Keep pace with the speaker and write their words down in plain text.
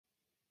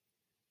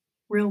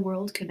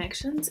Real-world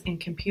connections in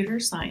computer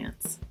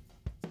science.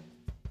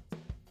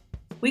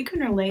 We can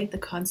relate the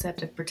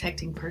concept of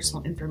protecting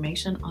personal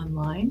information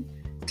online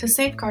to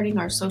safeguarding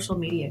our social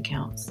media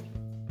accounts.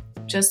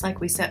 Just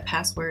like we set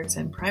passwords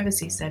and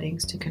privacy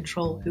settings to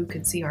control who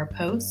can see our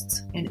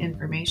posts and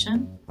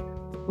information,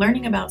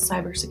 learning about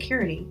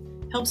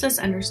cybersecurity helps us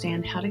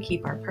understand how to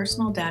keep our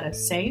personal data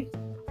safe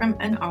from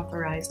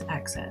unauthorized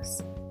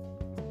access.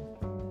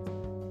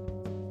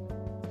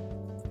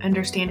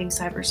 Understanding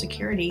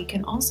cybersecurity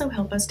can also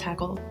help us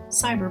tackle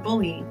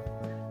cyberbullying.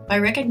 By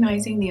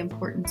recognizing the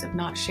importance of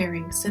not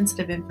sharing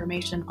sensitive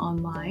information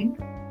online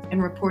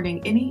and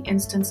reporting any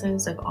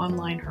instances of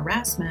online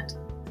harassment,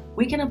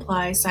 we can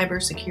apply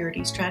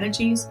cybersecurity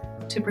strategies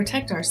to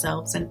protect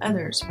ourselves and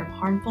others from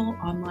harmful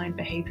online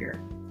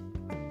behavior.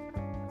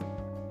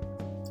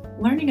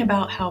 Learning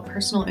about how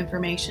personal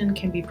information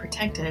can be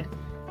protected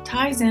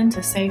ties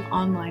into safe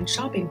online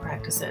shopping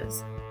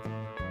practices.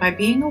 By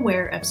being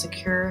aware of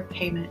secure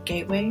payment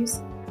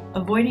gateways,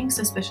 avoiding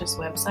suspicious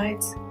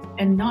websites,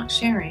 and not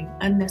sharing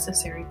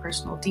unnecessary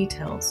personal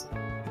details,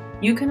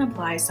 you can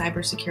apply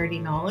cybersecurity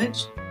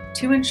knowledge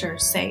to ensure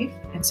safe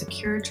and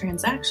secure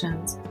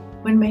transactions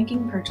when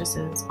making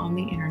purchases on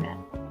the internet.